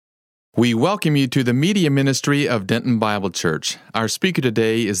We welcome you to the media ministry of Denton Bible Church. Our speaker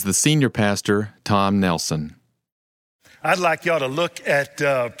today is the senior pastor, Tom Nelson. I'd like y'all to look at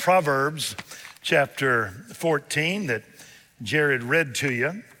Proverbs chapter 14 that Jared read to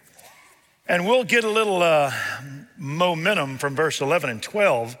you. And we'll get a little momentum from verse 11 and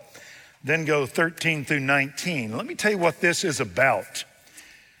 12, then go 13 through 19. Let me tell you what this is about.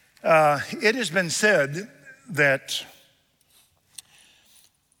 It has been said that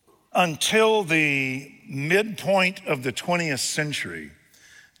until the midpoint of the 20th century,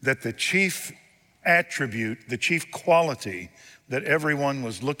 that the chief attribute, the chief quality that everyone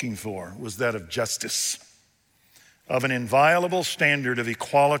was looking for was that of justice, of an inviolable standard of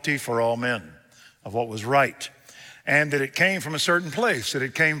equality for all men, of what was right, and that it came from a certain place, that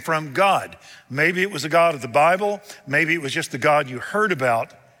it came from God. Maybe it was the God of the Bible, maybe it was just the God you heard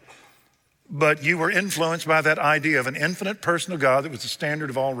about, but you were influenced by that idea of an infinite personal God that was the standard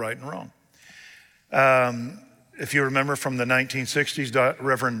of all right and wrong. If you remember from the 1960s,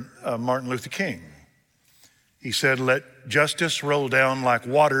 Reverend Martin Luther King, he said, "Let justice roll down like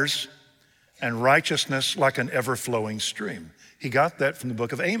waters and righteousness like an ever-flowing stream." He got that from the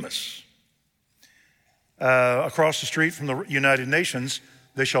book of Amos. Across the street from the United Nations,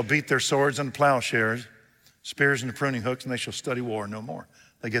 they shall beat their swords and plowshares, spears and pruning hooks, and they shall study war no more.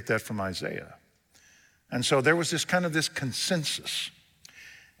 They get that from Isaiah. And so there was this consensus.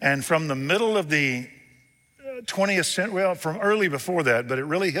 And from the middle of the 20th century, well, from early before that, but it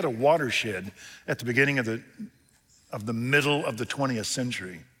really hit a watershed at the beginning of the middle of the 20th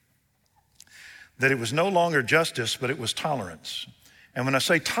century, that it was no longer justice, but it was tolerance. And when I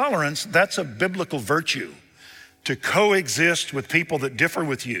say tolerance, that's a biblical virtue, to coexist with people that differ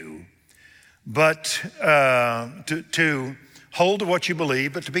with you, but to hold to what you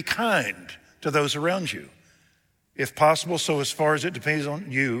believe, but to be kind to those around you. If possible, so as far as it depends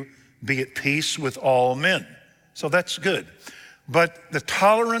on you, be at peace with all men. So that's good. But the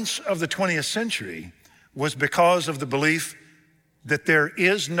tolerance of the 20th century was because of the belief that there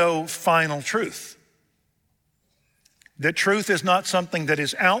is no final truth. That truth is not something that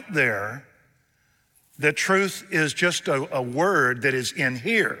is out there. That truth is just a word that is in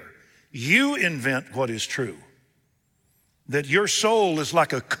here. You invent what is true. That your soul is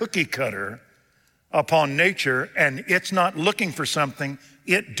like a cookie cutter upon nature, and it's not looking for something,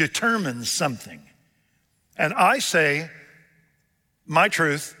 it determines something. And I say, my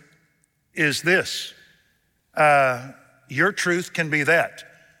truth is this. Your truth can be that.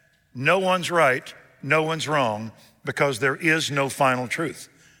 No one's right, no one's wrong, because there is no final truth,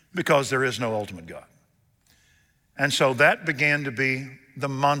 because there is no ultimate God. And so that began to be the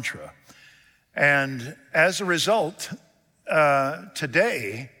mantra. And as a result,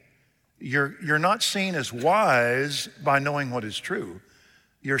 today, you're not seen as wise by knowing what is true.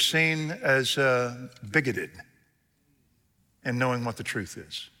 You're seen as bigoted in knowing what the truth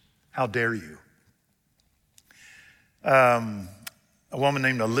is. How dare you? A woman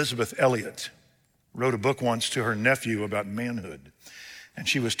named Elizabeth Elliot wrote a book once to her nephew about manhood. And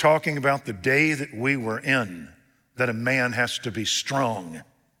she was talking about the day that we were in, that a man has to be strong,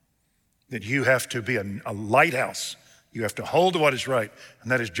 that you have to be a lighthouse. You have to hold to what is right,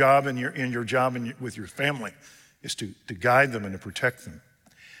 and that is job in your job and with your family is to guide them and to protect them,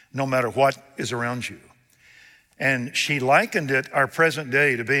 no matter what is around you. And she likened it, our present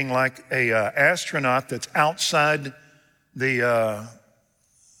day, to being like a astronaut that's outside the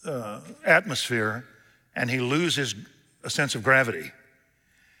atmosphere, and he loses a sense of gravity.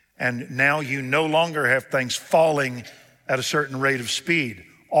 And now you no longer have things falling at a certain rate of speed.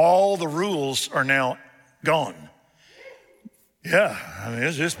 All the rules are now gone. Yeah, I mean,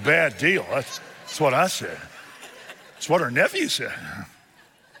 it's just a bad deal. That's what I said. It's what her nephew said.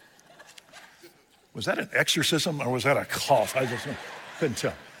 Was that an exorcism or was that a cough? I just couldn't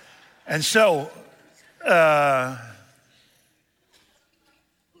tell. And so, I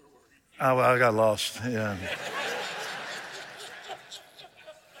got lost, yeah.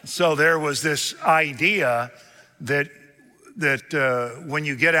 So there was this idea that when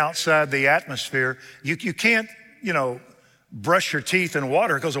you get outside the atmosphere, you can't, brush your teeth in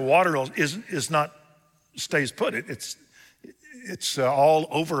water because the water stays put. It's all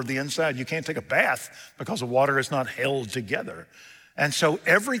over the inside. You can't take a bath because the water is not held together. And so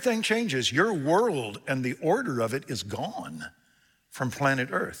everything changes. Your world and the order of it is gone from planet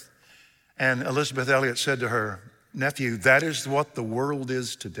Earth. And Elizabeth Elliot said to her nephew, that is what the world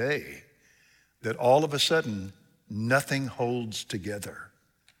is today, that all of a sudden nothing holds together.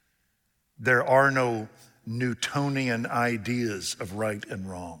 There are no Newtonian ideas of right and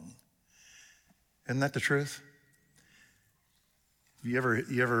wrong. Isn't that the truth? You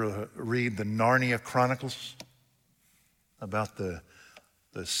ever read the Narnia Chronicles about the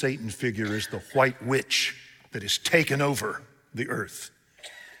Satan figure is the white witch that has taken over the earth.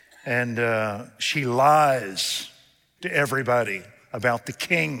 And she lies to everybody about the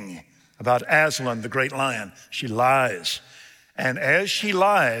king, about Aslan, the great lion. She lies. And as she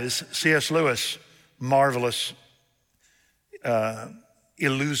lies, C.S. Lewis, marvelous,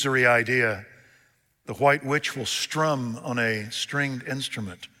 illusory idea, the white witch will strum on a stringed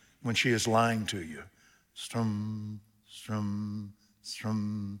instrument when she is lying to you. Strum, strum,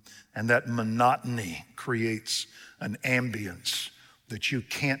 strum. And that monotony creates an ambience that you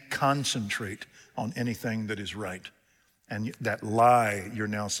can't concentrate on anything that is right. And that lie, you're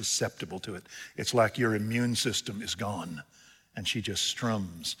now susceptible to it. It's like your immune system is gone and she just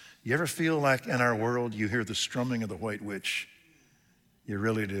strums. You ever feel like in our world you hear the strumming of the white witch? You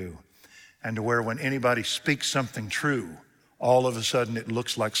really do. And to where when anybody speaks something true, all of a sudden it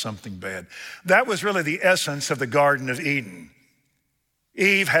looks like something bad. That was really the essence of the Garden of Eden.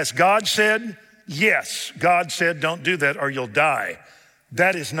 Eve, has God said? Yes. God said, don't do that or you'll die.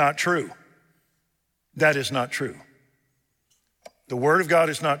 That is not true. That is not true. The word of God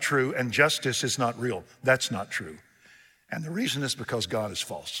is not true and justice is not real. That's not true. And the reason is because God is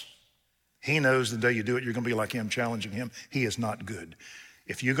false. He knows the day you do it, you're going to be like him, challenging him. He is not good.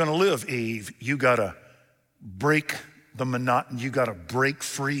 If you're going to live, Eve, you got to break the monotony. You got to break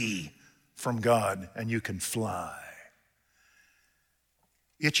free from God and you can fly.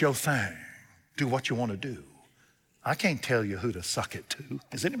 It's your thing. Do what you want to do. I can't tell you who to suck it to.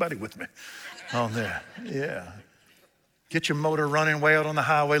 Is anybody with me on there? Yeah. Get your motor running way out on the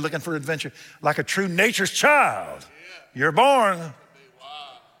highway looking for adventure like a true nature's child. You're born.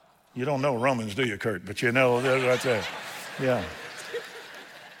 You don't know Romans, do you, Kurt? But you know right there. Yeah.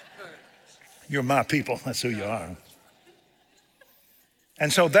 You're my people. That's who you are.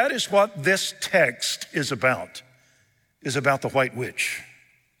 And so that is what this text is about the white witch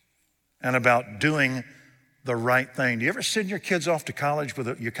and about doing the right thing. Do you ever send your kids off to college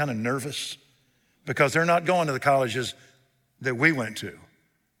you're kind of nervous because they're not going to the colleges that we went to?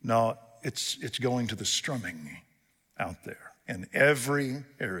 No, it's going to the strumming out there in every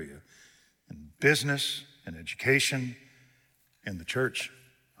area, in business, in education, in the church.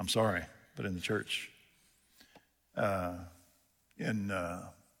 I'm sorry, but in the church, in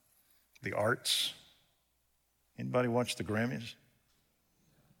the arts. Anybody watch the Grammys?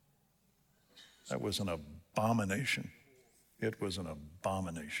 That was an abomination. It was an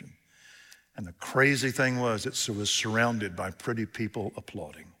abomination. And the crazy thing was, it was surrounded by pretty people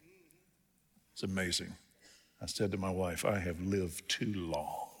applauding. It's amazing. I said to my wife, I have lived too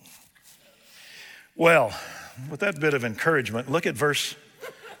long. Well, with that bit of encouragement, look at verse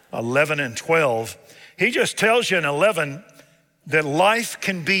 11 and 12. He just tells you in 11 that life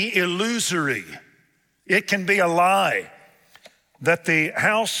can be illusory. It can be a lie. That the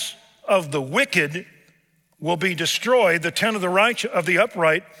house of the wicked will be destroyed. The tent of the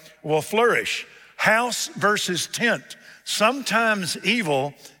upright will flourish. House versus tent. Sometimes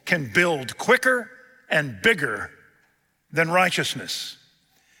evil can build quicker and bigger than righteousness.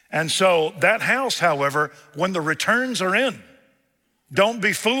 And so that house, however, when the returns are in, don't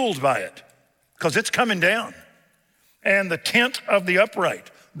be fooled by it because it's coming down. And the tent of the upright,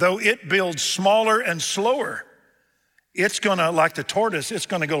 though it builds smaller and slower, it's gonna, like the tortoise, it's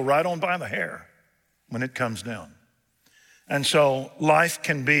gonna go right on by the hair when it comes down. And so life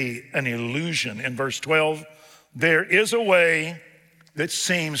can be an illusion. In verse 12, there is a way that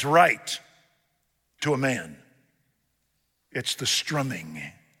seems right to a man. It's the strumming,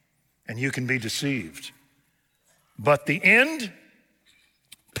 and you can be deceived. But the end,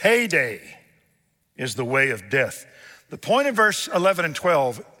 payday, is the way of death. The point of verse 11 and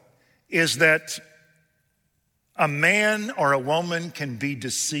 12 is that a man or a woman can be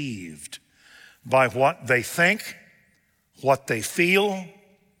deceived by what they think, what they feel,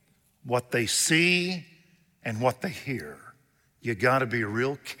 what they see, and what they hear. You gotta be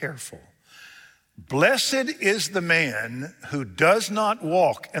real careful. Blessed is the man who does not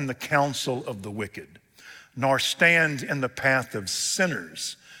walk in the counsel of the wicked, nor stand in the path of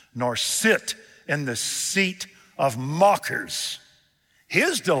sinners, nor sit in the seat of mockers.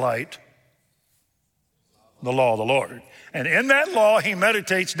 His delight, the law of the Lord. And in that law, he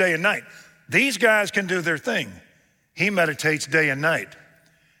meditates day and night. These guys can do their thing. He meditates day and night.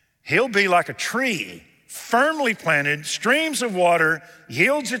 He'll be like a tree, firmly planted, streams of water,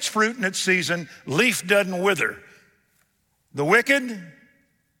 yields its fruit in its season, leaf doesn't wither. The wicked,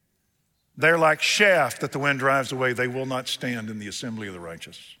 they're like chaff that the wind drives away. They will not stand in the assembly of the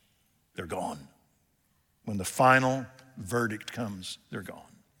righteous. They're gone. When the final verdict comes, they're gone.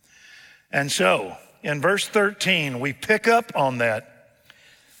 And so in verse 13, we pick up on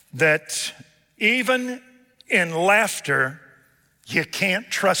that even in laughter, you can't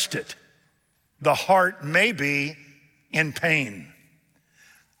trust it. The heart may be in pain.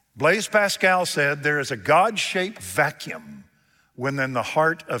 Blaise Pascal said, there is a God-shaped vacuum within the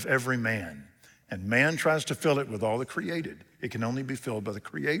heart of every man, and man tries to fill it with all the created. It can only be filled by the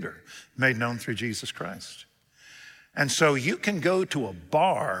Creator, made known through Jesus Christ. And so you can go to a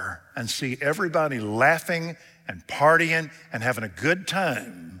bar and see everybody laughing and partying and having a good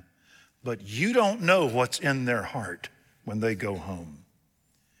time, but you don't know what's in their heart when they go home.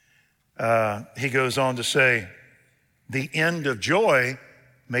 He goes on to say, the end of joy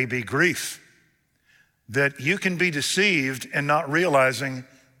may be grief. That you can be deceived in not realizing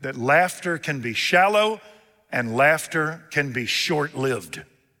that laughter can be shallow and laughter can be short-lived.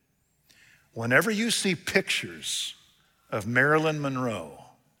 Whenever you see pictures of Marilyn Monroe,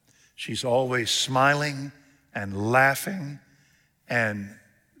 she's always smiling and laughing and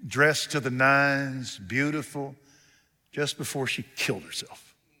dressed to the nines, beautiful, just before she killed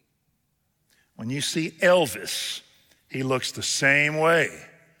herself. When you see Elvis, he looks the same way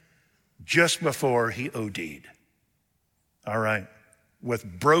just before he OD'd. All right, with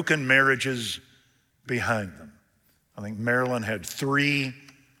broken marriages behind them. I think Marilyn had 3,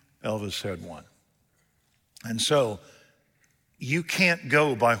 Elvis had 1. And so you can't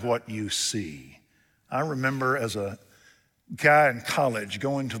go by what you see. I remember as a guy in college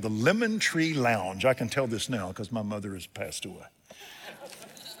going to the Lemon Tree Lounge. I can tell this now because my mother has passed away.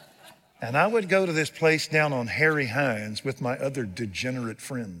 And I would go to this place down on Harry Hines with my other degenerate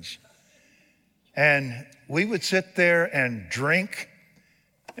friends. And we would sit there and drink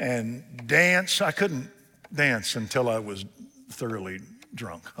and dance. I couldn't dance until I was thoroughly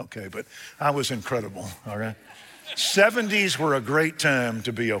drunk, okay, but I was incredible, all right? 70s were a great time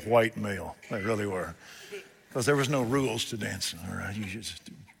to be a white male. They really were. Because there was no rules to dancing, all right? You just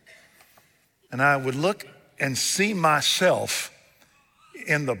do. And I would look and see myself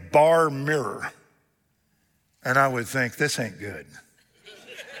in the bar mirror, and I would think, this ain't good.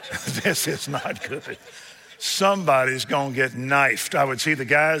 This is not good. Somebody's gonna get knifed. I would see the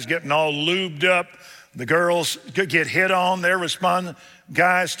guys getting all lubed up, the girls get hit on, they're responding,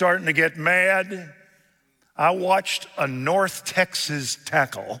 guys starting to get mad. I watched a North Texas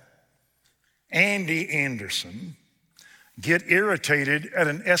tackle, Andy Anderson, get irritated at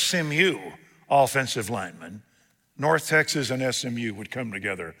an SMU offensive lineman. North Texas and SMU would come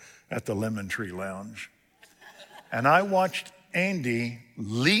together at the Lemon Tree Lounge. And I watched Andy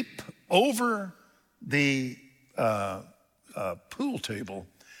leap over the pool table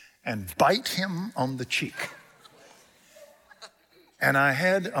and bite him on the cheek. And I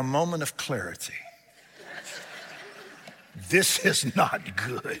had a moment of clarity. This is not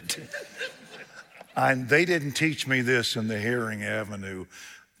good. And they didn't teach me this in the Herring Avenue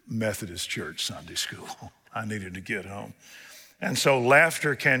Methodist Church Sunday school. I needed to get home. And so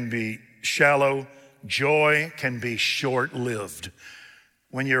laughter can be shallow, joy can be short-lived.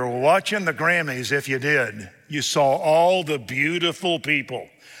 When you're watching the Grammys, if you did, you saw all the beautiful people,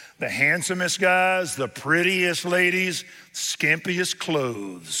 the handsomest guys, the prettiest ladies, skimpiest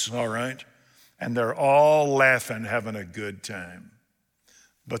clothes, all right? And they're all laughing, having a good time.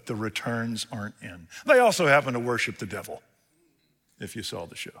 But the returns aren't in. They also happen to worship the devil, if you saw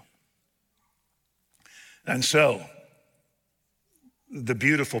the show. And so, the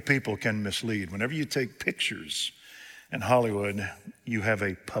beautiful people can mislead. Whenever you take pictures in Hollywood, you have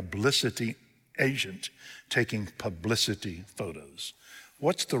a publicity agent taking publicity photos.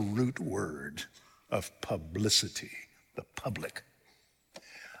 What's the root word of publicity? The public.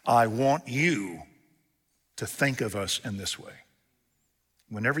 I want you to think of us in this way.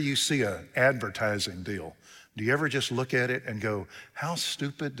 Whenever you see an advertising deal, do you ever just look at it and go, how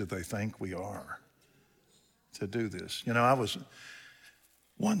stupid do they think we are to do this? You know, I was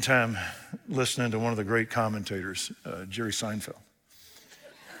one time listening to one of the great commentators, Jerry Seinfeld.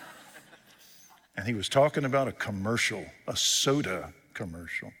 And he was talking about a commercial, a soda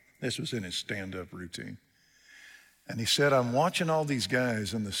commercial. This was in his stand-up routine. And he said, I'm watching all these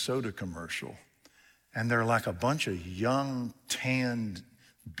guys in the soda commercial, and they're like a bunch of young, tanned,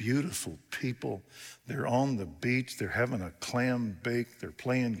 beautiful people. They're on the beach, they're having a clam bake, they're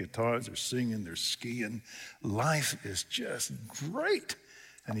playing guitars, they're singing, they're skiing. Life is just great.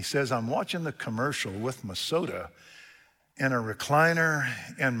 And he says, I'm watching the commercial with my soda in a recliner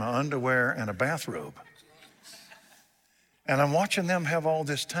and my underwear and a bathrobe. And I'm watching them have all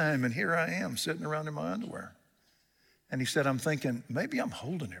this time, and here I am sitting around in my underwear. And he said, I'm thinking, maybe I'm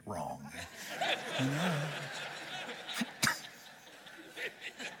holding it wrong. You know?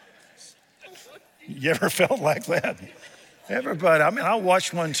 You ever felt like that? Everybody, I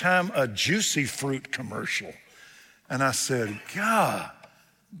watched one time a Juicy Fruit commercial, and I said, God,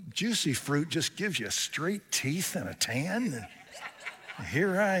 Juicy Fruit just gives you straight teeth and a tan.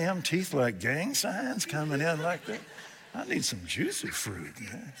 Here I am, teeth like gang signs coming in like that. I need some Juicy Fruit.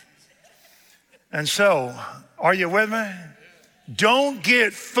 Man. And so, are you with me? Don't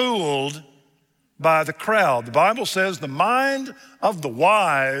get fooled by the crowd. The Bible says the mind of the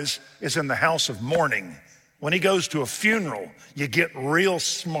wise is in the house of mourning. When he goes to a funeral, you get real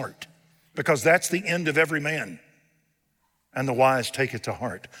smart because that's the end of every man. And the wise take it to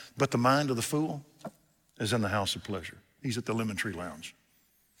heart. But the mind of the fool is in the house of pleasure. He's at the Lemon Tree Lounge.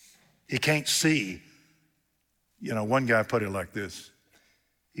 He can't see. One guy put it like this.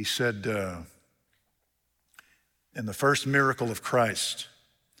 He said, in the first miracle of Christ,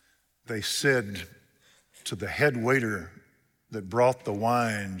 they said to the head waiter that brought the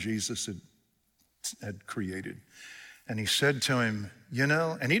wine Jesus had created, and he said to him,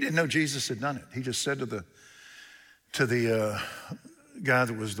 and he didn't know Jesus had done it. He just said to the guy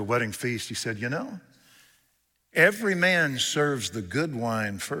that was the wedding feast, he said, every man serves the good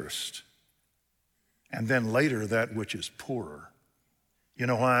wine first, and then later that which is poorer. You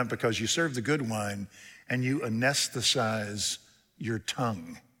know why? Because you serve the good wine and you anesthetize your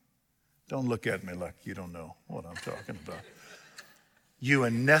tongue. Don't look at me like you don't know what I'm talking about. You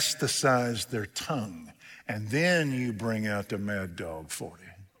anesthetize their tongue, and then you bring out the Mad Dog 40.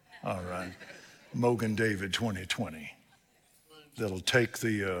 All right. Mogan David 2020. That'll take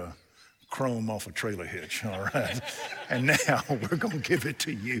the chrome off a trailer hitch, all right? And now we're going to give it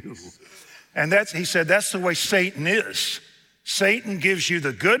to you. And he said, that's the way Satan is. Satan gives you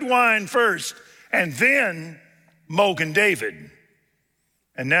the good wine first, and then Mogan David.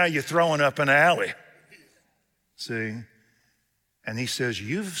 And now you're throwing up an alley. See? And he says,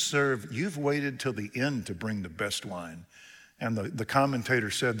 you've waited till the end to bring the best wine. And the commentator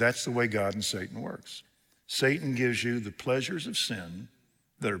said, that's the way God and Satan works. Satan gives you the pleasures of sin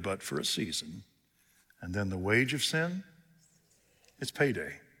that are but for a season. And then the wage of sin, it's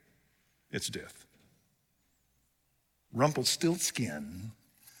payday. It's death. Rumpelstiltskin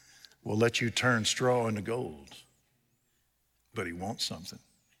will let you turn straw into gold, but he wants something.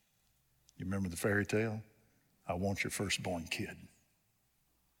 You remember the fairy tale? I want your firstborn kid.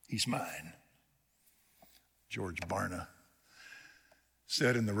 He's mine. George Barna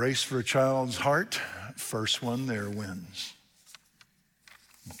said, in the race for a child's heart, first one there wins.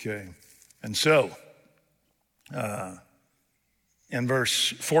 Okay. And so, in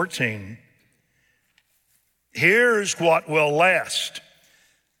verse 14, here's what will last.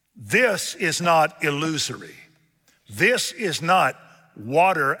 This is not illusory. This is not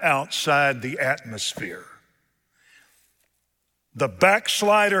water outside the atmosphere. The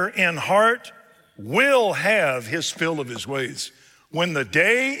backslider in heart will have his fill of his ways. When the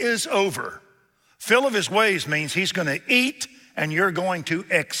day is over, fill of his ways means he's going to eat and you're going to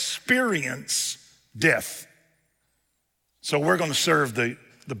experience death. So we're going to serve the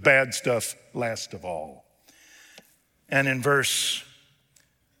bad stuff last of all. And in verse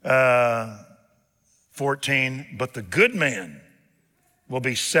 14, but the good man will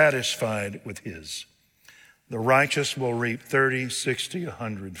be satisfied with his. The righteous will reap 30, 60,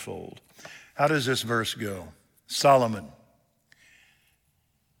 100-fold. How does this verse go? Solomon,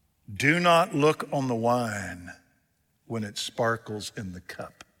 do not look on the wine when it sparkles in the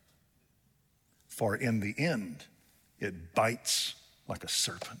cup, for in the end it bites like a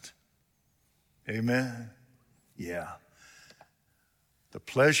serpent. Amen? Yeah. The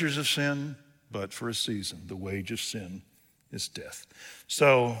pleasures of sin, but for a season. The wage of sin is death.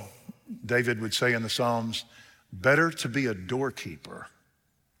 So David would say in the Psalms, better to be a doorkeeper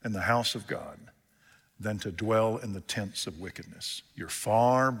in the house of God than to dwell in the tents of wickedness. You're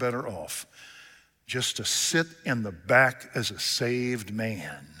far better off just to sit in the back as a saved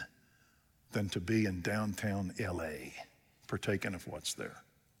man than to be in downtown LA partaking of what's there.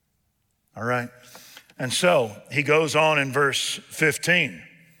 All right? And so he goes on in verse 15.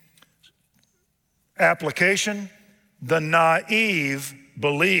 Application, the naive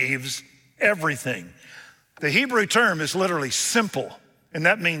believes everything. The Hebrew term is literally simple, and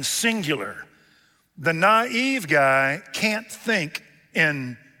that means singular. The naive guy can't think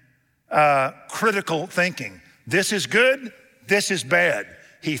in critical thinking. This is good, this is bad.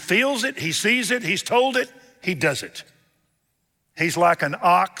 He feels it, he sees it, he's told it, he does it. He's like an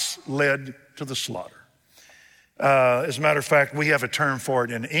ox led to the slaughter. As a matter of fact, we have a term for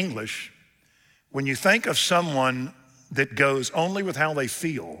it in English. When you think of someone that goes only with how they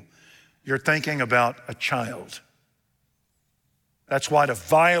feel, you're thinking about a child. That's why to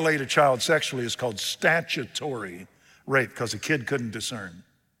violate a child sexually is called statutory rape, because the kid couldn't discern.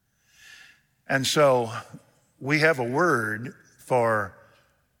 And so we have a word for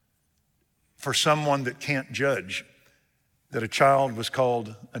someone that can't judge, that a child was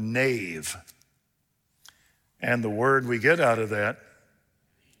called a knave. And the word we get out of that,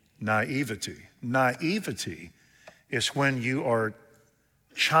 naivety. Naivety is when you are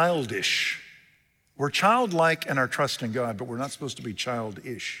childish. We're childlike in our trust in God, but we're not supposed to be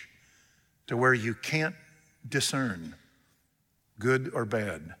childish, to where you can't discern good or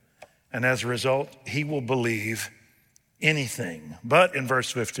bad. And as a result, he will believe anything. But in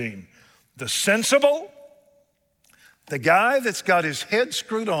verse 15, the sensible, the guy that's got his head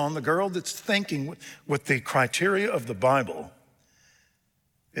screwed on, the girl that's thinking with the criteria of the Bible,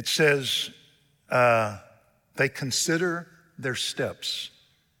 it says they consider their steps.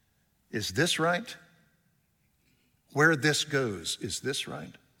 Is this right? Where this goes, is this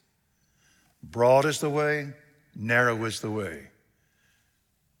right? Broad is the way, narrow is the way.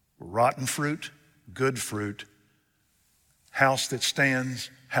 Rotten fruit, good fruit. House that stands,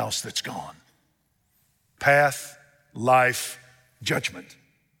 house that's gone. Path, life, judgment.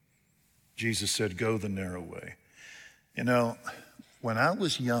 Jesus said, go the narrow way. You know, when I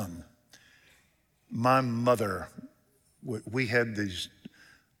was young, my mother, we had this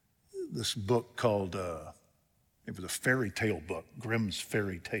book called, it was a fairy tale book, Grimm's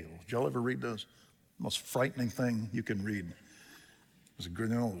Fairy Tale. Did y'all ever read those? Most frightening thing you can read. It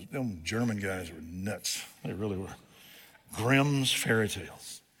was them German guys were nuts. They really were. Grimm's Fairy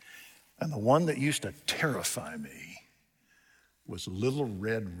Tales. And the one that used to terrify me was Little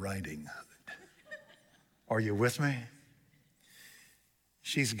Red Riding Hood. Are you with me?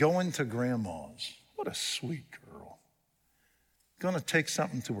 She's going to grandma's. What a sweet girl. Going to take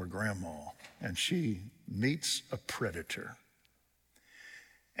something to her grandma, and she meets a predator.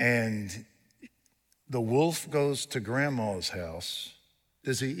 And the wolf goes to grandma's house.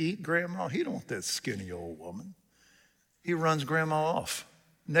 Does he eat grandma? He don't want that skinny old woman. He runs grandma off,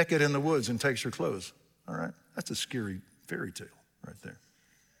 naked in the woods, and takes her clothes. All right, that's a scary fairy tale right there.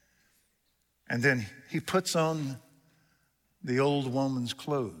 And then he puts on the old woman's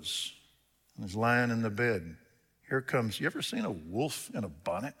clothes and is lying in the bed. Here comes, you ever seen a wolf in a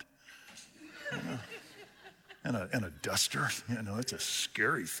bonnet? You know, and a duster? You know, it's a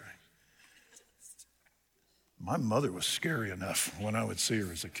scary thing. My mother was scary enough when I would see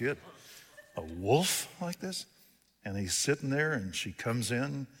her as a kid. A wolf like this? And he's sitting there and she comes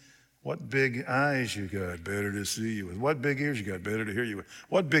in. What big eyes you got, better to see you with. What big ears you got, better to hear you with.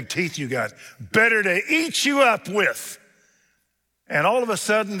 What big teeth you got, better to eat you up with. And all of a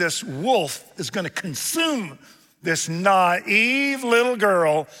sudden, this wolf is going to consume this naive little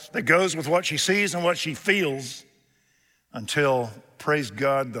girl that goes with what she sees and what she feels until, praise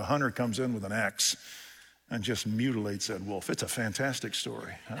God, the hunter comes in with an axe and just mutilates that wolf. It's a fantastic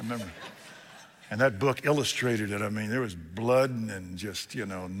story. I remember. And that book illustrated it. I mean, there was blood and just,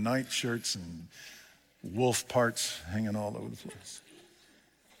 nightshirts and wolf parts hanging all over the place.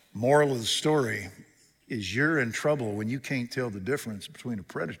 Moral of the story is you're in trouble when you can't tell the difference between a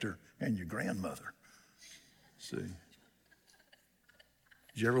predator and your grandmother. See? Did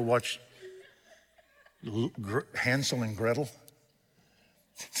you ever watch Hansel and Gretel?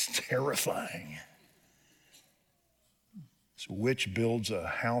 It's terrifying. This witch builds a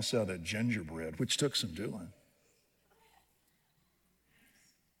house out of gingerbread, which took some doing.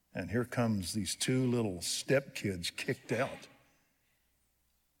 And here comes these two little stepkids kicked out.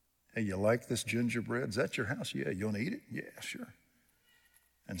 Hey, you like this gingerbread? Is that your house? Yeah. You want to eat it? Yeah, sure.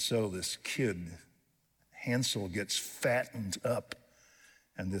 And so this kid, Hansel, gets fattened up,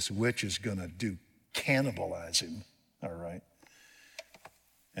 and this witch is going to cannibalize him, all right?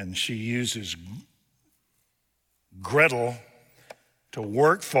 And she uses Gretel to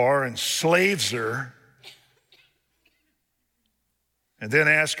work for her and slaves her, and then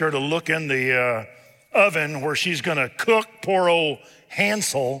ask her to look in the oven where she's going to cook poor old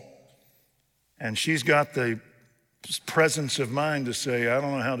Hansel. And she's got the presence of mind to say, I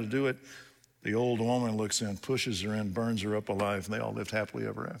don't know how to do it. The old woman looks in, pushes her in, burns her up alive, and they all lived happily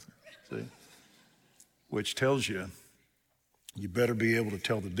ever after. See? Which tells you better be able to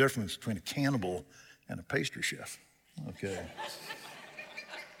tell the difference between a cannibal and a pastry chef. Okay.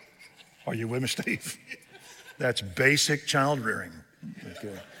 Are you with me, Steve? That's basic child rearing.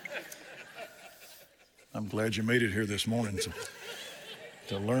 Okay. I'm glad you made it here this morning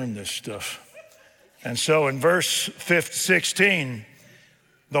to learn this stuff. And so in verse 16,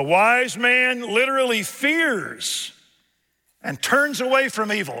 the wise man literally fears and turns away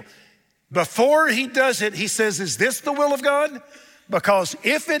from evil. Before he does it, he says, is this the will of God? Because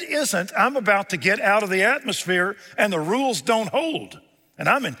if it isn't, I'm about to get out of the atmosphere and the rules don't hold and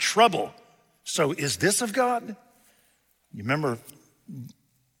I'm in trouble. So is this of God? You remember,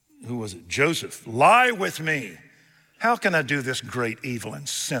 who was it? Joseph. Lie with me. How can I do this great evil and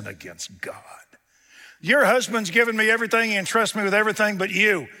sin against God? Your husband's given me everything. He entrusts me with everything but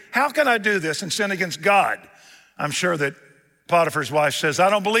you. How can I do this and sin against God? I'm sure that Potiphar's wife says, I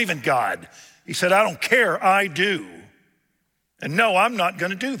don't believe in God. He said, I don't care. I do. And no, I'm not going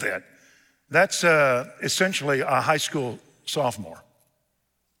to do that. That's essentially a high school sophomore.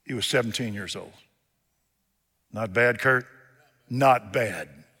 He was 17 years old. Not bad, Kurt? Not bad.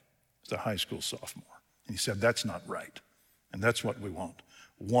 It's a high school sophomore. And he said, that's not right. And that's what we want.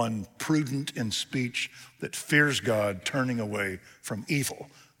 One prudent in speech that fears God, turning away from evil.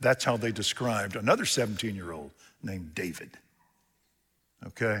 That's how they described another 17-year-old named David.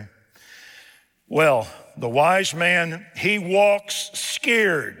 Okay? Well, the wise man, he walks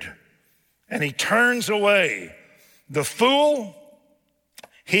scared and he turns away. The fool,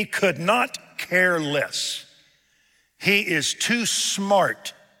 he could not care less. He is too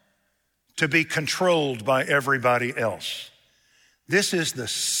smart to be controlled by everybody else. This is the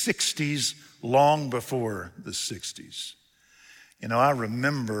 60s, long before the 60s. You know, I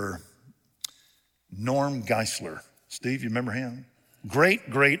remember Norm Geisler. Steve, you remember him? Great,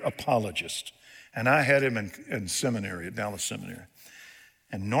 great apologist. And I had him in seminary, at Dallas Seminary.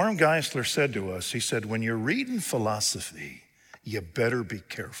 And Norm Geisler said to us, he said, when you're reading philosophy, you better be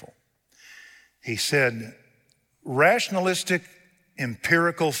careful. He said, rationalistic,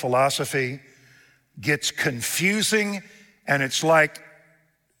 empirical philosophy gets confusing, and it's like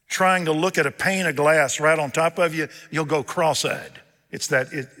trying to look at a pane of glass right on top of you. You'll go cross-eyed.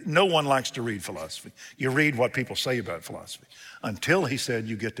 No one likes to read philosophy. You read what people say about philosophy. Until, he said,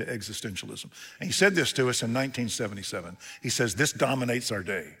 you get to existentialism. And he said this to us in 1977. He says, this dominates our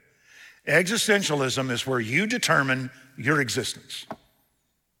day. Existentialism is where you determine your existence.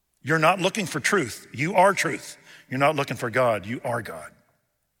 You're not looking for truth. You are truth. You're not looking for God. You are God.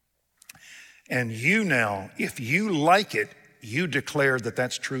 And you now, if you like it, you declare that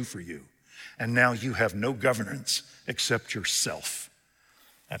that's true for you. And now you have no governance except yourself.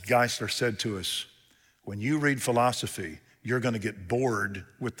 And Geisler said to us, when you read philosophy, you're going to get bored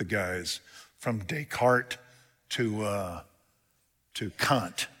with the guys from Descartes to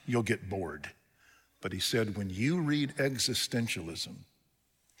Kant. You'll get bored. But he said, when you read existentialism,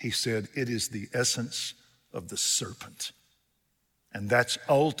 he said, it is the essence of the serpent. And that's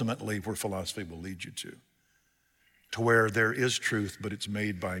ultimately where philosophy will lead you to where there is truth, but it's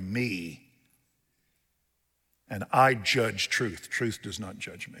made by me. And I judge truth. Truth does not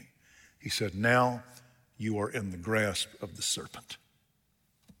judge me. He said, now you are in the grasp of the serpent.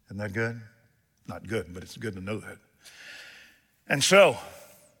 Isn't that good? Not good, but it's good to know that. And so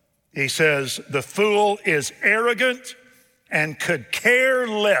he says, the fool is arrogant and could care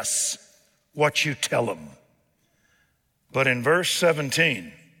less what you tell him. But in verse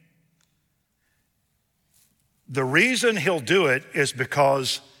 17, the reason he'll do it is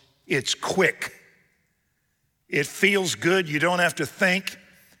because it's quick. It feels good. You don't have to think.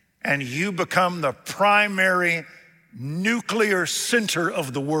 And you become the primary nuclear center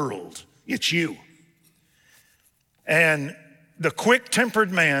of the world. It's you. And the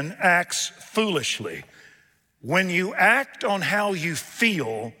quick-tempered man acts foolishly. When you act on how you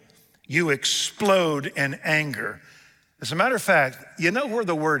feel, you explode in anger. As a matter of fact, you know where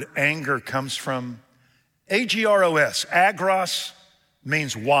the word anger comes from? A-G-R-O-S, agros,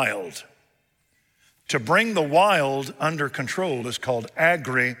 means wild. To bring the wild under control is called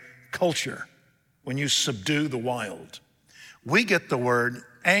agriculture, when you subdue the wild. We get the word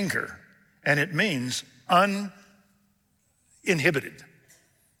anger, and it means uninhibited.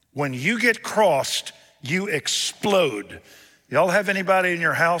 When you get crossed, you explode. Y'all have anybody in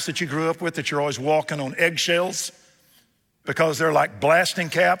your house that you grew up with that you're always walking on eggshells? Because they're like blasting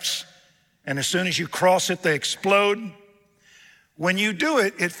caps, and as soon as you cross it, they explode. When you do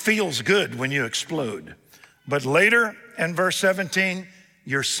it, it feels good when you explode. But later in verse 17,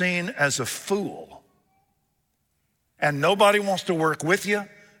 you're seen as a fool. And nobody wants to work with you.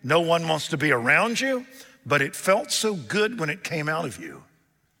 No one wants to be around you. But it felt so good when it came out of you.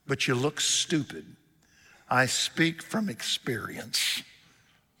 But you look stupid. I speak from experience.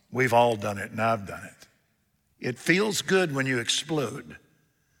 We've all done it, and I've done it. It feels good when you explode.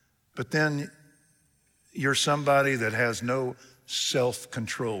 But then you're somebody that has no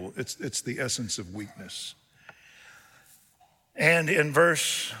self-control. It's the essence of weakness. And in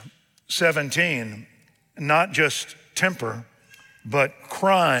verse 17, not just temper, but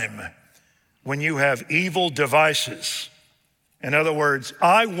crime. When you have evil devices In other words,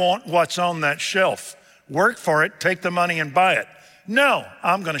 I want what's on that shelf. Work for it, take the money and buy it. No,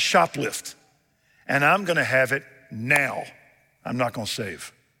 I'm going to shoplift, and I'm going to have it now. I'm not going to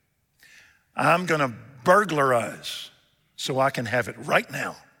save. I'm going to burglarize so I can have it right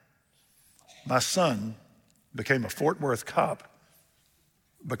now. My son became a Fort Worth cop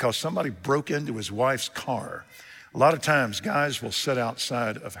because somebody broke into his wife's car. A lot of times, guys will sit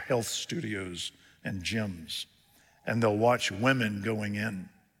outside of health studios and gyms, and they'll watch women going in.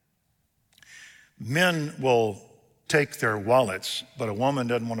 Men will take their wallets, but a woman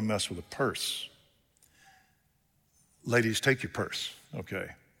doesn't want to mess with a purse. Ladies, take your purse, okay?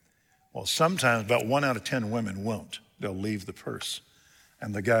 Well, sometimes about 1 out of 10 women won't. They'll leave the purse,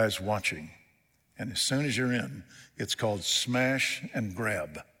 and the guy's watching. And as soon as you're in, it's called smash and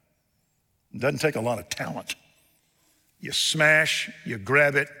grab. It doesn't take a lot of talent. You smash, you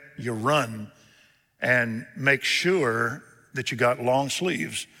grab it, you run, and make sure that you got long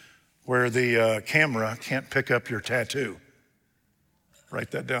sleeves where the camera can't pick up your tattoo.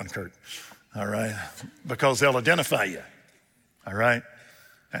 Write that down, Kurt. All right? Because they'll identify you. All right?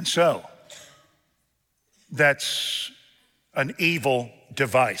 And so, that's an evil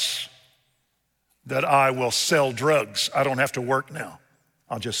device that I will sell drugs. I don't have to work now.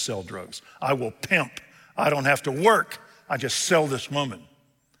 I'll just sell drugs. I will pimp. I don't have to work. I just sell this woman.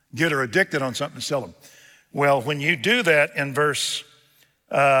 Get her addicted on something and sell them. Well, when you do that in verse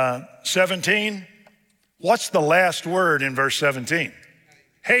 17, what's the last word in verse 17?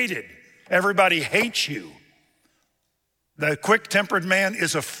 Hated. Everybody hates you. The quick-tempered man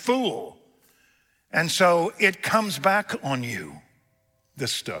is a fool. And so it comes back on you,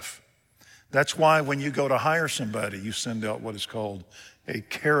 this stuff. That's why when you go to hire somebody, you send out what is called a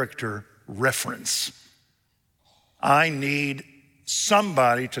character reference. I need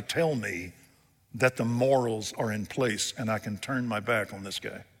somebody to tell me that the morals are in place and I can turn my back on this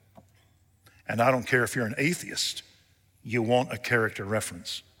guy. And I don't care if you're an atheist, you want a character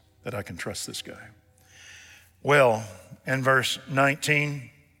reference that I can trust this guy. Well, in verse 18,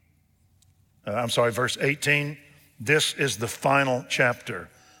 this is the final chapter.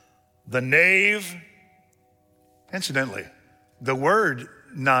 The knave, incidentally, the word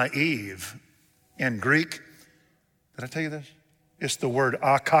naive in Greek, did I tell you this? It's the word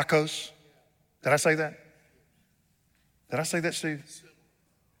akakos. Did I say that? Did I say that, Steve?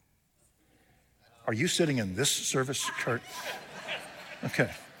 Are you sitting in this service, Kurt? Okay.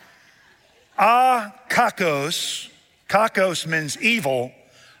 Akakos, kakos means evil.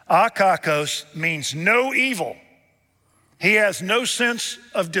 Akakos means no evil. He has no sense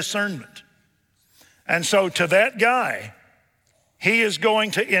of discernment. And so to that guy, he is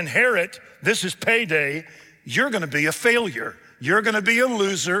going to inherit, this is payday, you're going to be a failure. You're going to be a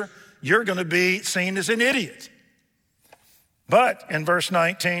loser. You're going to be seen as an idiot. But in verse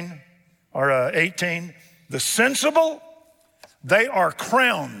 18, the sensible, they are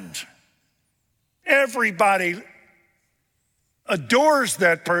crowned. Everybody adores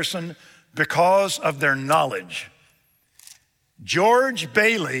that person because of their knowledge. George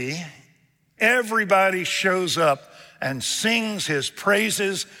Bailey, everybody shows up and sings his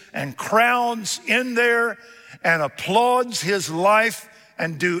praises, and crowds in there and applauds his life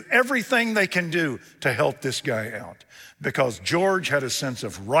and do everything they can do to help this guy out. Because George had a sense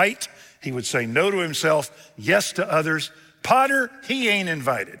of right. He would say no to himself, yes to others. Potter, he ain't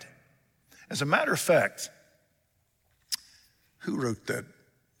invited. As a matter of fact, who wrote that?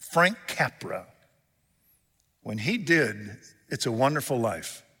 Frank Capra. When he did It's a Wonderful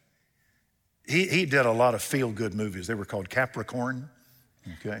Life, he did a lot of feel-good movies. They were called Capricorn,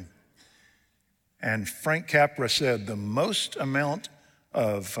 okay? And Frank Capra said the most amount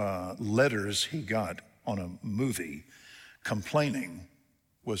of letters he got on a movie complaining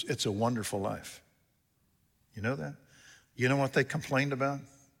was It's a Wonderful Life. You know that? You know what they complained about?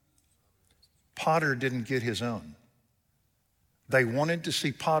 Potter didn't get his own. They wanted to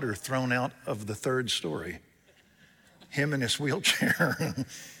see Potter thrown out of the third story, him in his wheelchair,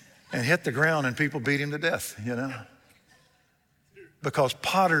 and hit the ground, and people beat him to death, you know? Because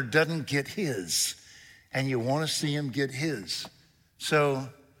Potter doesn't get his, and you want to see him get his. So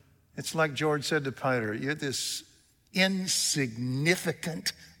it's like George said to Potter, you're this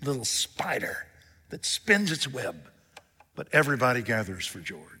insignificant little spider that spins its web, but everybody gathers for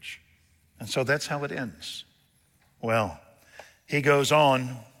George. And so that's how it ends. Well, he goes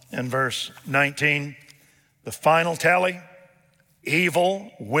on in verse 19, the final tally, evil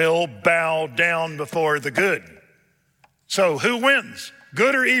will bow down before the good. So who wins?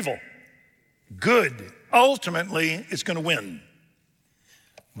 Good or evil? Good. Ultimately, is going to win.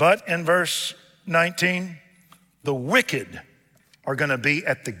 But in verse 19, the wicked are going to be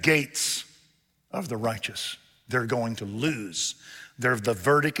at the gates of the righteous. They're going to lose. The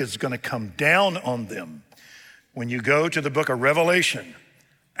verdict is going to come down on them. When you go to the book of Revelation,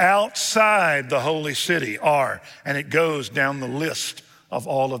 outside the holy city are, and it goes down the list of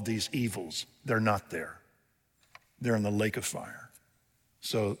all of these evils. They're not there. They're in the lake of fire.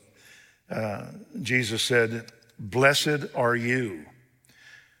 So Jesus said, "Blessed are you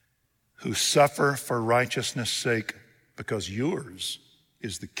who suffer for righteousness' sake, because yours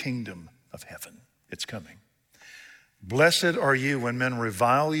is the kingdom of heaven." It's coming. "Blessed are you when men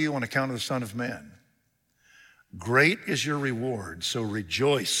revile you on account of the Son of Man. Great is your reward, so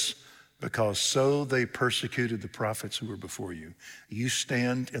rejoice, because so they persecuted the prophets who were before you." You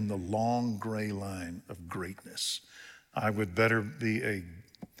stand in the long gray line of greatness. I would better be a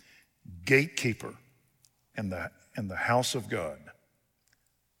gatekeeper in the house of God,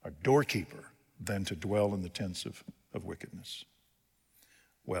 a doorkeeper, than to dwell in the tents of wickedness.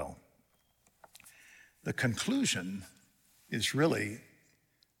 Well, the conclusion is really,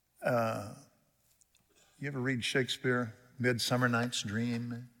 you ever read Shakespeare, Midsummer Night's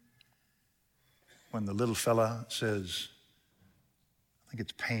Dream? When the little fella says, I think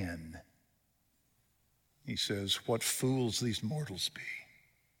it's Pan, he says, "What fools these mortals be.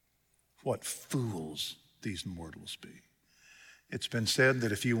 What fools these mortals be." It's been said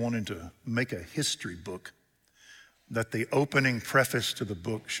that if you wanted to make a history book, that the opening preface to the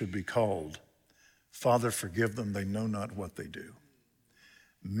book should be called, "Father, forgive them, they know not what they do."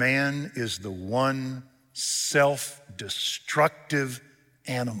 Man is the one self-destructive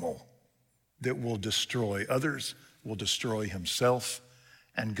animal that will destroy others, will destroy himself,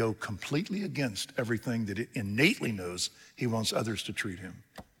 and go completely against everything that it innately knows he wants others to treat him.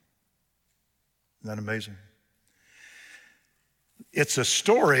 Isn't that amazing? It's a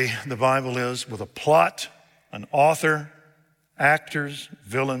story, the Bible is, with a plot, an author, actors,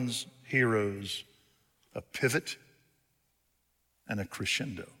 villains, heroes, a pivot, and a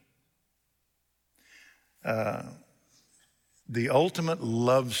crescendo. The ultimate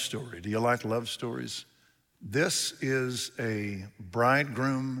love story. Do you like love stories? This is a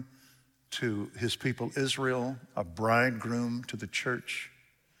bridegroom to his people Israel, a bridegroom to the church.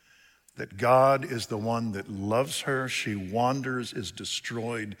 That God is the one that loves her. She wanders, is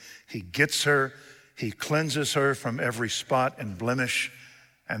destroyed. He gets her. He cleanses her from every spot and blemish.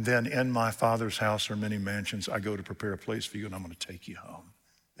 And then, "In my Father's house are many mansions. I go to prepare a place for you, and I'm going to take you home."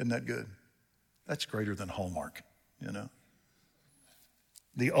 Isn't that good? That's greater than Hallmark, you know.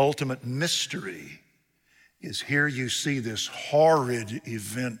 The ultimate mystery is here you see this horrid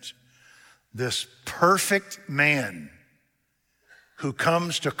event, this perfect man who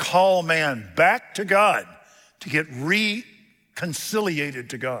comes to call man back to God, to get reconciliated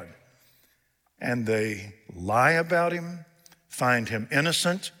to God. And they lie about him, find him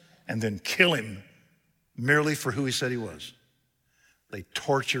innocent, and then kill him merely for who he said he was. They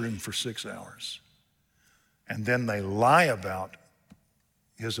torture him for 6 hours. And then they lie about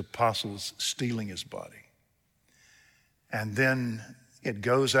his apostles stealing his body. And then it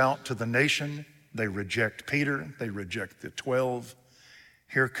goes out to the nation. They reject Peter. They reject the 12.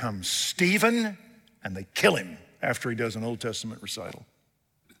 Here comes Stephen, and they kill him after he does an Old Testament recital.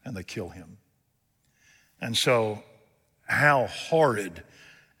 And they kill him. And so, how horrid.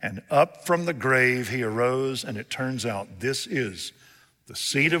 And up from the grave he arose, and it turns out this is the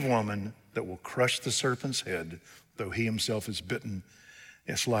seed of woman that will crush the serpent's head, though he himself is bitten.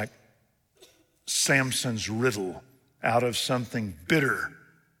 It's like Samson's riddle. Out of something bitter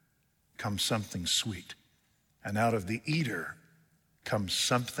comes something sweet. And out of the eater comes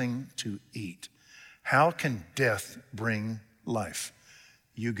something to eat. How can death bring life?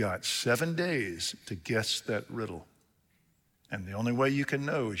 You got 7 days to guess that riddle. And the only way you can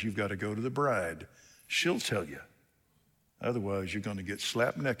know is you've got to go to the bride. She'll tell you. Otherwise, you're going to get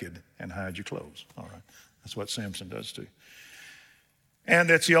slapped naked and hide your clothes. All right. That's what Samson does too. And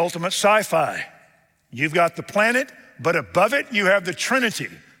that's the ultimate sci-fi. You've got the planet, but above it, you have the Trinity,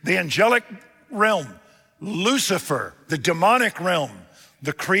 the angelic realm, Lucifer, the demonic realm,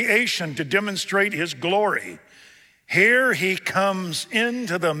 the creation to demonstrate his glory. Here he comes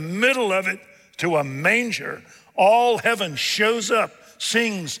into the middle of it to a manger. All heaven shows up,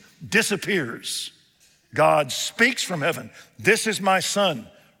 sings, disappears. God speaks from heaven. This is my son.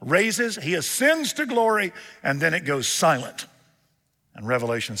 Raises, he ascends to glory, and then it goes silent. And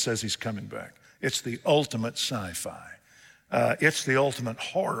Revelation says he's coming back. It's the ultimate sci-fi. It's the ultimate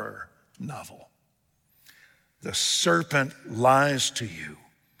horror novel. The serpent lies to you,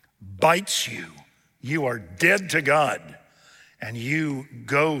 bites you. You are dead to God, and you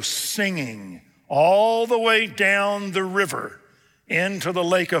go singing all the way down the river into the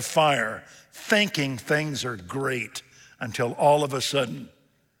lake of fire, thinking things are great, until all of a sudden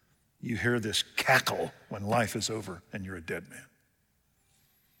you hear this cackle when life is over and you're a dead man.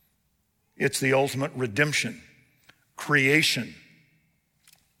 It's the ultimate redemption, creation,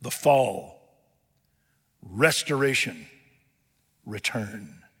 the fall, restoration,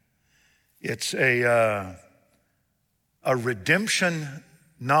 return. It's a redemption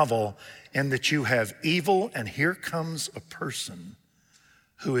novel in that you have evil, and here comes a person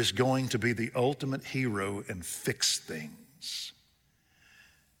who is going to be the ultimate hero and fix things.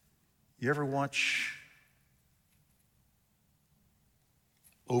 You ever watch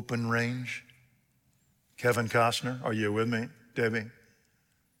Open Range? Kevin Costner, are you with me, Debbie?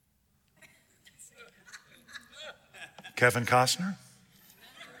 Kevin Costner?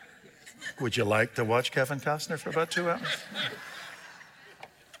 Would you like to watch Kevin Costner for about 2 hours?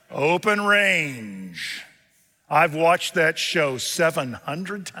 Open Range. I've watched that show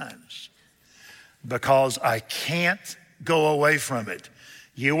 700 times because I can't go away from it.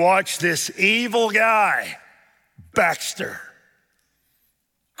 You watch this evil guy, Baxter,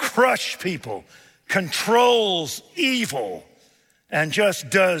 crush people, controls evil, and just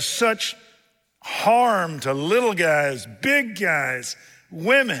does such harm to little guys, big guys,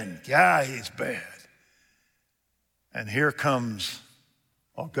 women. Yeah, he's bad. And here comes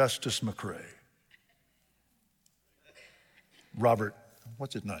Augustus McCrae. Robert,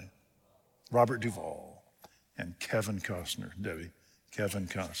 what's his name? Robert Duvall and Kevin Costner. Debbie, Kevin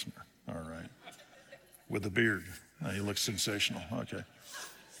Costner. All right. With a beard. He looks sensational. Okay.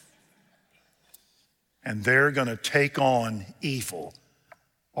 And they're going to take on evil.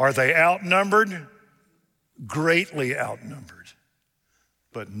 Are they outnumbered? Greatly outnumbered.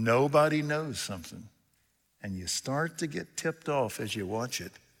 But nobody knows something. And you start to get tipped off as you watch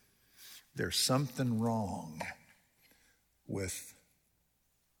it. There's something wrong with,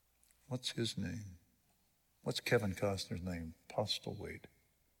 what's his name? What's Kevin Costner's name? Postlewaite.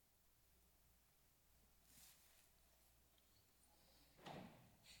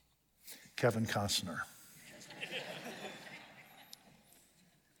 Kevin Costner.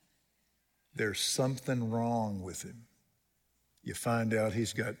 There's something wrong with him. You find out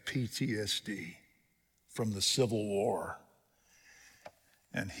he's got PTSD from the Civil War,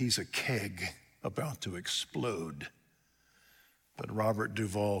 and he's a keg about to explode. But Robert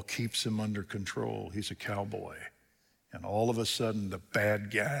Duvall keeps him under control. He's a cowboy. And all of a sudden, the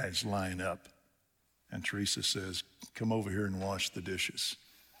bad guys line up. And Teresa says, come over here and wash the dishes.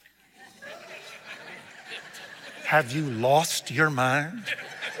 Have you lost your mind?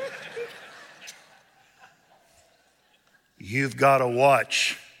 You've got to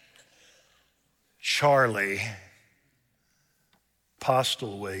watch Charlie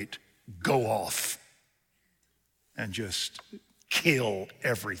Postlewaite go off and just kill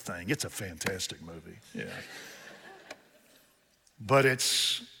everything. It's a fantastic movie, yeah. But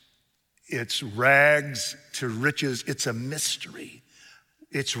it's rags to riches. It's a mystery.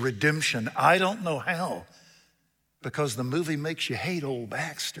 It's redemption. I don't know how, because the movie makes you hate old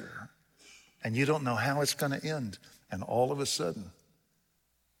Baxter, and you don't know how it's going to end. And all of a sudden,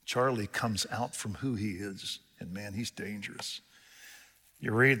 Charlie comes out from who he is, and man, he's dangerous.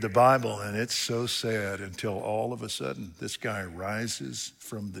 You read the Bible, and it's so sad until all of a sudden this guy rises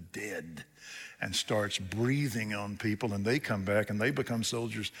from the dead and starts breathing on people, and they come back and they become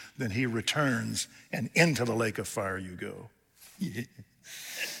soldiers. Then he returns, and into the lake of fire you go. Yeah.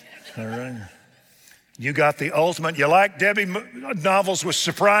 All right. You got the ultimate. You like, Debbie, novels with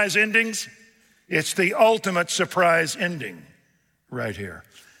surprise endings? It's the ultimate surprise ending right here.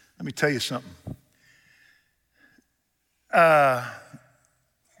 Let me tell you something.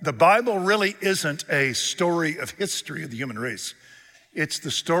 The Bible really isn't a story of history of the human race. It's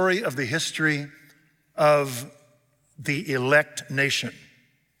the story of the history of the elect nation.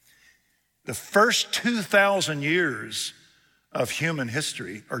 The first 2,000 years of human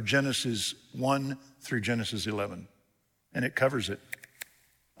history are Genesis 1 through Genesis 11. And it covers it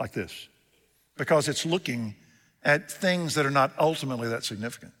like this, because it's looking at things that are not ultimately that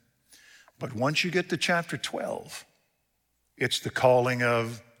significant. But once you get to chapter 12, it's the calling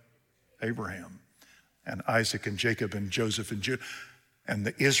of Abraham and Isaac and Jacob and Joseph and Judah and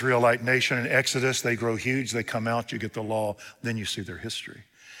the Israelite nation in Exodus. They grow huge, they come out, you get the law, then you see their history.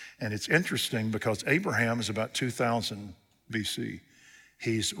 And it's interesting because Abraham is about 2000 BC.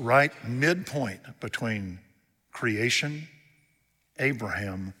 He's right midpoint between creation,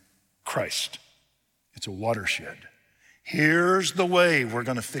 Abraham, Christ. It's a watershed. Here's the way we're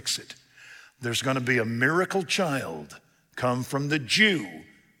going to fix it. There's going to be a miracle child come from the Jew,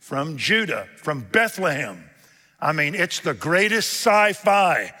 from Judah, from Bethlehem. I mean, it's the greatest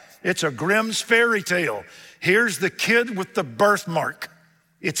sci-fi. It's a Grimm's fairy tale. Here's the kid with the birthmark.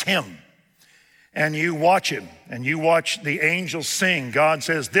 It's him. And you watch him, and you watch the angels sing. God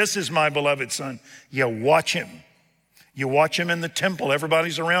says, this is my beloved son. You watch him. You watch him in the temple.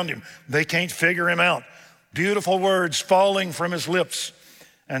 Everybody's around him. They can't figure him out. Beautiful words falling from his lips.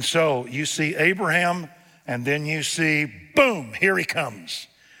 And so you see Abraham, and then you see, boom, here he comes.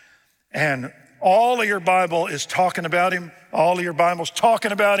 And all of your Bible is talking about him. All of your Bible's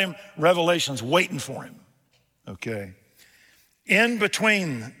talking about him. Revelation's waiting for him. Okay. In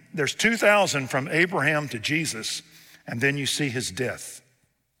between, there's 2,000 from Abraham to Jesus, and then you see his death.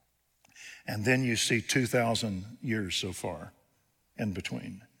 And then you see 2,000 years so far in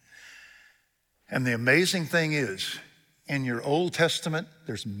between. And the amazing thing is, in your Old Testament,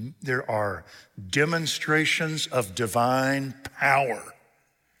 there are demonstrations of divine power.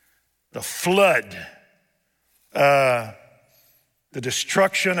 The flood, the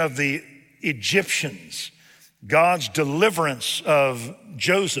destruction of the Egyptians, God's deliverance of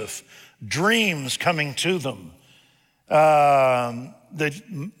Joseph, dreams coming to them,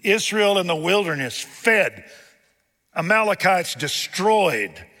 the Israel in the wilderness fed, Amalekites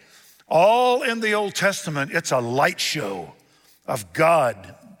destroyed. All in the Old Testament, it's a light show of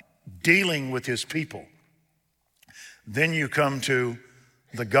God dealing with his people. Then you come to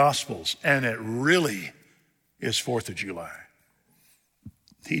the Gospels, and it really is 4th of July.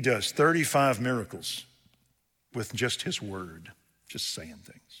 He does 35 miracles with just his word, just saying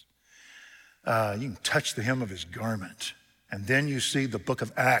things. You can touch the hem of his garment. And then you see the book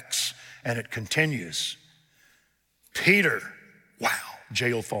of Acts, and it continues. Peter, wow,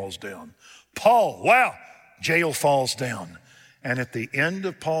 jail falls down. Paul, wow, jail falls down. And at the end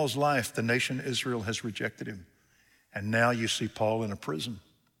of Paul's life, the nation Israel has rejected him. And now you see Paul in a prison,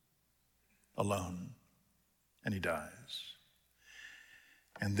 alone, and he dies.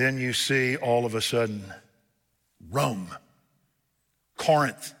 And then you see all of a sudden Rome,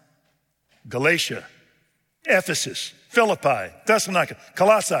 Corinth, Galatia, Ephesus, Philippi, Thessalonica,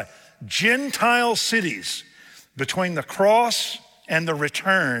 Colossae, Gentile cities. Between the cross and the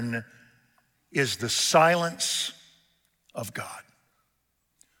return is the silence of God.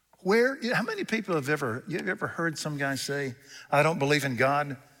 How many people have ever heard some guy say, I don't believe in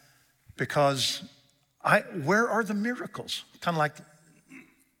God because where are the miracles? Kind of like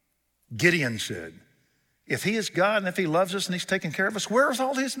Gideon said, if he is God and if he loves us and he's taking care of us, where's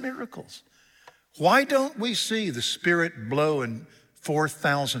all his miracles? Why don't we see the Spirit blow and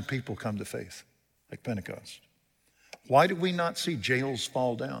 4,000 people come to faith like Pentecost? Why do we not see jails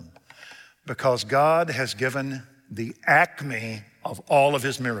fall down? Because God has given the acme of all of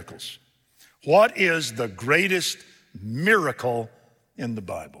his miracles. What is the greatest miracle in the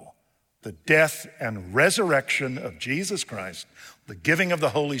Bible? The death and resurrection of Jesus Christ, the giving of the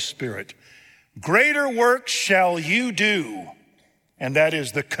Holy Spirit. Greater works shall you do, and that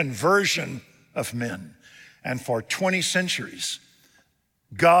is the conversion of men. And for 20 centuries,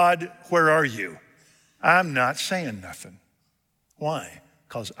 God, where are you? I'm not saying nothing. Why?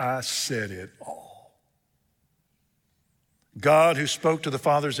 Because I said it all. God, who spoke to the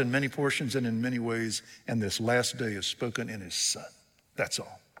fathers in many portions and in many ways, and this last day is spoken in his Son. That's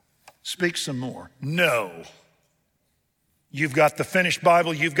all. Speak some more. No. You've got the finished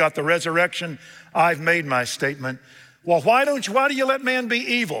Bible. You've got the resurrection. I've made my statement. Well, why do you let man be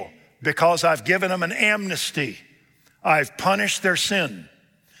evil? Because I've given them an amnesty. I've punished their sin.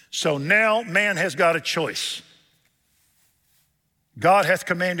 So now man has got a choice. God hath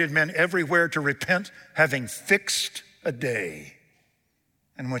commanded men everywhere to repent, having fixed a day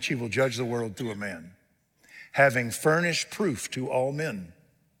in which he will judge the world through a man, having furnished proof to all men,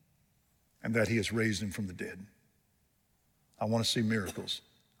 and that he has raised him from the dead. I want to see miracles.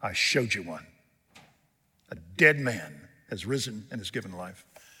 I showed you one. A dead man has risen and has given life.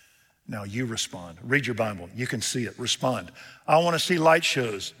 Now you respond. Read your Bible. You can see it. Respond. I want to see light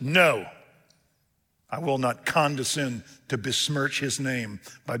shows. No. I will not condescend to besmirch his name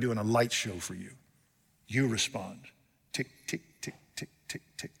by doing a light show for you. You respond. Tick, tick, tick, tick, tick,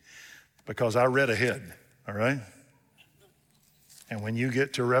 tick. Because I read ahead, all right? And when you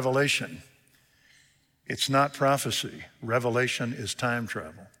get to Revelation, it's not prophecy. Revelation is time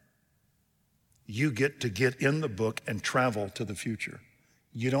travel. You get to get in the book and travel to the future.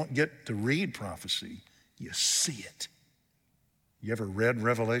 You don't get to read prophecy, you see it. You ever read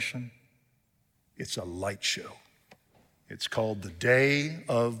Revelation? It's a light show. It's called the Day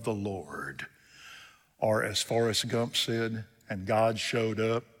of the Lord. Or as Forrest Gump said, and God showed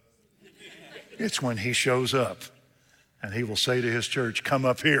up. It's when he shows up and he will say to his church, come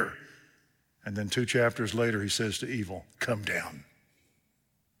up here And then 2 chapters later, he says to evil, come down.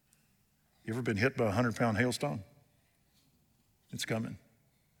 You ever been hit by a 100-pound hailstone? It's coming.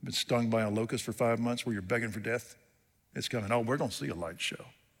 Been stung by a locust for 5 months where you're begging for death? It's coming. Oh, we're going to see a light show.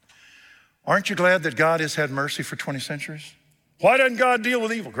 Aren't you glad that God has had mercy for 20 centuries? Why doesn't God deal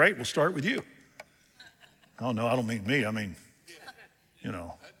with evil? Great, we'll start with you. Oh, no, I don't mean me. I mean,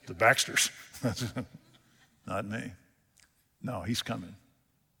 the Baxters. Not me. No, he's coming.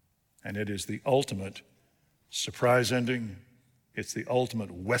 And it is the ultimate surprise ending. It's the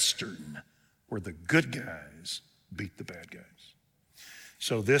ultimate Western where the good guys beat the bad guys.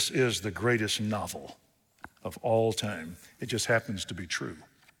 So this is the greatest novel of all time. It just happens to be true.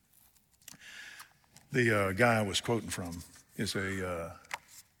 The guy I was quoting from is his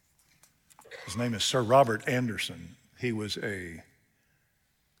name is Sir Robert Anderson. He was a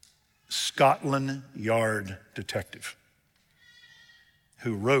Scotland Yard detective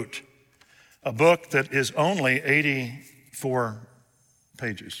who wrote a book that is only 84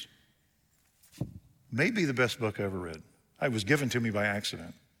 pages. Maybe the best book I ever read. It was given to me by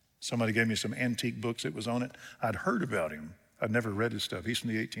accident. Somebody gave me some antique books that was on it. I'd heard about him. I'd never read his stuff. He's from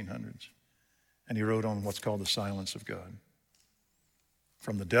the 1800s. And he wrote on what's called the silence of God.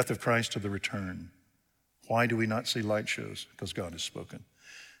 From the death of Christ to the return. Why do we not see light shows? Because God has spoken.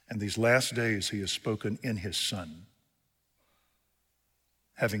 And these last days he has spoken in his Son,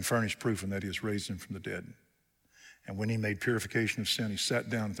 having furnished proof in that he has raised him from the dead. And when he made purification of sin, he sat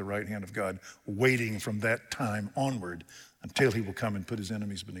down at the right hand of God, waiting from that time onward until he will come and put his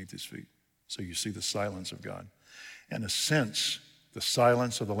enemies beneath his feet. So you see the silence of God. In a sense, the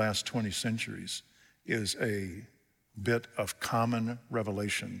silence of the last 20 centuries is a bit of common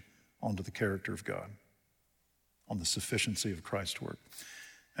revelation onto the character of God, on the sufficiency of Christ's work.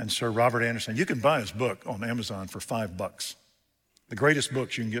 And Sir Robert Anderson, you can buy his book on Amazon for $5. The greatest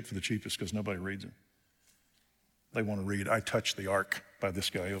books you can get for the cheapest because nobody reads them. They want to read I Touched the Ark by this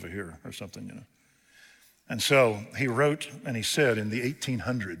guy over here or something, And so he wrote and he said in the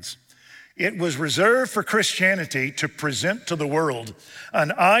 1800s, it was reserved for Christianity to present to the world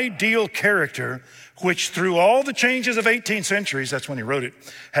an ideal character which through all the changes of 18 centuries, that's when he wrote it,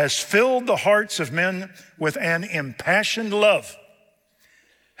 has filled the hearts of men with an impassioned love,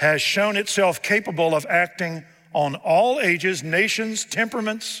 has shown itself capable of acting on all ages, nations,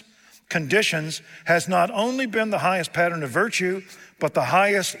 temperaments, conditions, has not only been the highest pattern of virtue, but the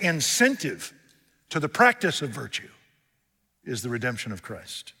highest incentive to the practice of virtue is the redemption of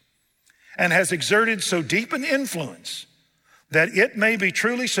Christ, and has exerted so deep an influence that it may be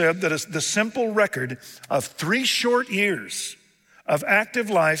truly said that the simple record of 3 short years of active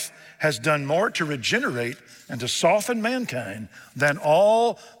life has done more to regenerate and to soften mankind than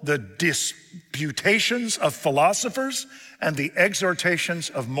all the disputations of philosophers and the exhortations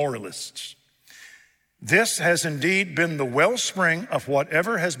of moralists. This has indeed been the wellspring of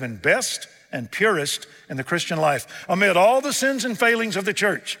whatever has been best and purest in the Christian life. Amid all the sins and failings of the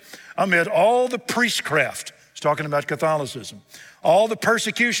church, amid all the priestcraft, he's talking about Catholicism, all the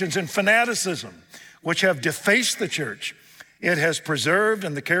persecutions and fanaticism which have defaced the church, it has preserved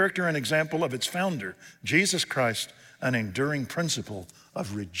in the character and example of its founder, Jesus Christ, an enduring principle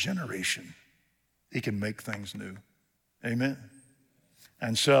of regeneration. He can make things new. Amen.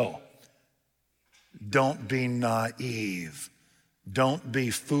 And so, don't be naive. Don't be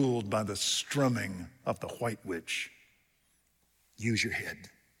fooled by the strumming of the white witch. Use your head.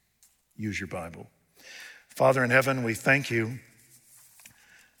 Use your Bible. Father in heaven, we thank you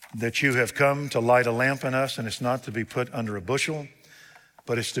that you have come to light a lamp in us, and it's not to be put under a bushel,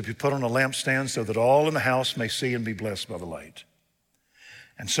 but it's to be put on a lampstand so that all in the house may see and be blessed by the light.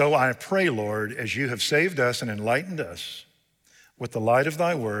 And so I pray, Lord, as you have saved us and enlightened us with the light of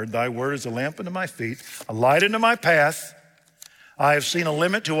thy word is a lamp unto my feet, a light unto my path. I have seen a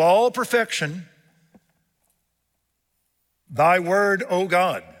limit to all perfection. Thy word, O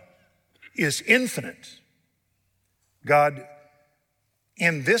God, is infinite. God,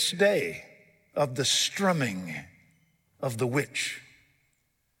 in this day of the strumming of the witch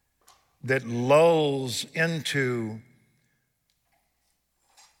that lulls into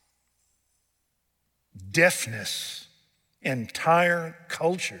deafness entire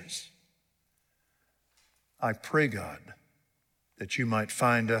cultures, I pray, God, that you might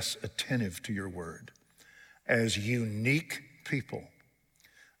find us attentive to your word as unique people,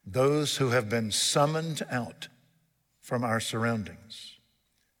 those who have been summoned out from our surroundings,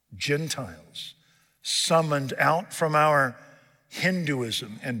 Gentiles summoned out from our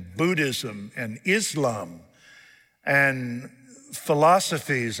Hinduism and Buddhism and Islam and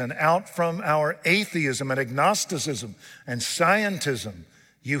philosophies, and out from our atheism and agnosticism and scientism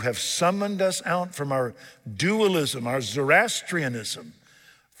You have summoned us out from our dualism, our Zoroastrianism,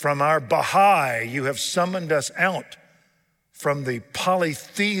 from our Baha'i. You have summoned us out from the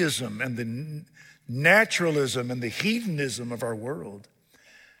polytheism and the naturalism and the hedonism of our world,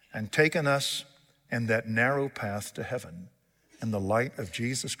 and taken us in that narrow path to heaven in the light of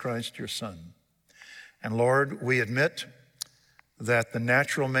Jesus Christ, your Son. And Lord, we admit that the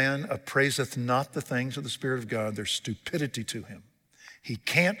natural man appraiseth not the things of the Spirit of God. There's stupidity to him. He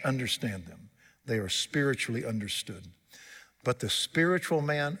can't understand them. They are spiritually understood. But the spiritual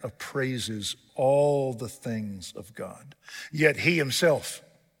man appraises all the things of God. Yet he himself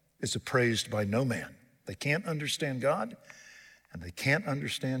is appraised by no man. They can't understand God, and they can't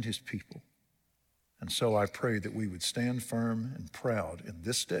understand his people. And so I pray that we would stand firm and proud in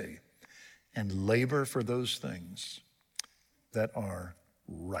this day and labor for those things that are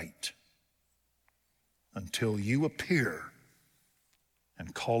right until you appear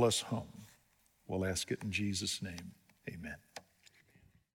and call us home. We'll ask it in Jesus' name. Amen.